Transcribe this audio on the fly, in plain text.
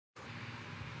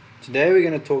Today we're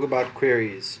going to talk about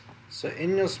queries. So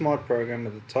in your smart program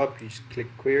at the top you just click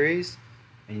queries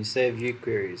and you say view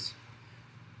queries.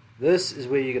 This is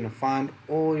where you're going to find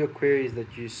all your queries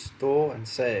that you store and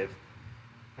save.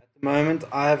 At the moment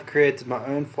I have created my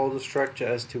own folder structure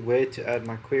as to where to add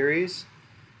my queries,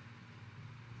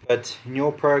 but in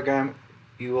your program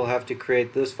you will have to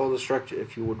create this folder structure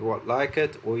if you would like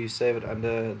it, or you save it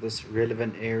under this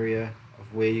relevant area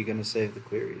of where you're going to save the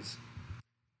queries.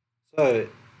 So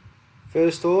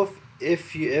first off,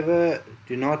 if you ever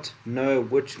do not know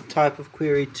which type of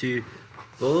query to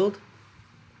build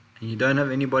and you don't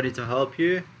have anybody to help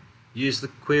you, use the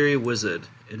Query Wizard.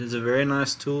 It is a very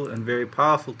nice tool and very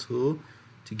powerful tool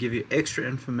to give you extra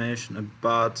information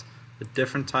about the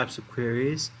different types of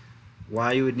queries,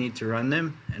 why you would need to run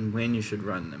them, and when you should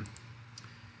run them.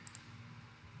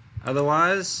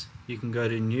 Otherwise, you can go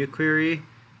to New Query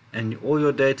and all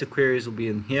your data queries will be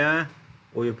in here.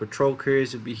 All your patrol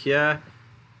queries will be here,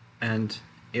 and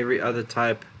every other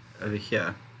type over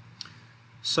here.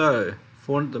 So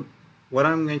what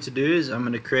I'm going to do is I'm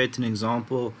going to create an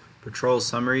example patrol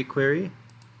summary query.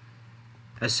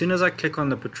 As soon as I click on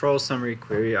the patrol summary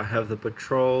query, I have the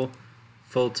patrol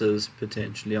filters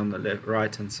potentially on the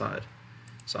right hand side.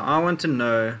 So I want to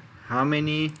know how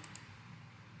many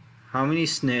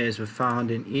snares were found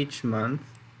in each month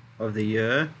of the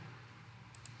year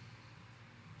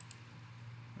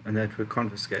and that were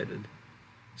confiscated.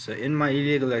 So in my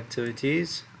illegal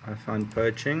activities I found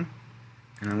poaching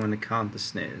and I want to count the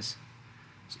snares.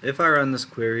 So if I run this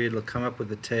query, it'll come up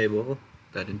with a table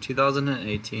that in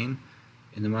 2018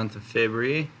 in the month of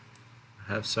February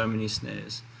I have so many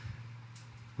snares.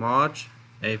 March,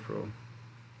 April.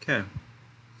 Okay.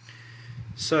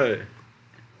 So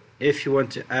if you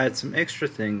want to add some extra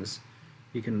things,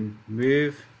 you can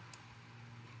move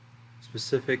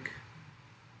specific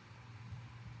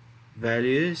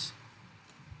values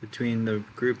between the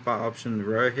group by option and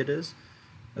row headers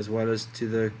as well as to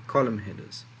the column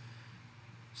headers.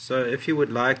 So if you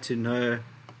would like to know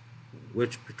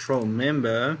which patrol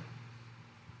member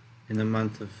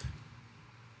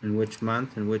in which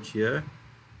month and which year,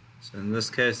 so in this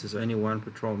case there's only one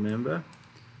patrol member,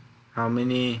 how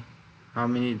many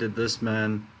snares did this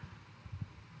man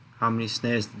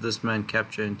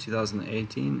capture in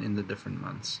 2018 in the different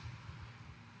months.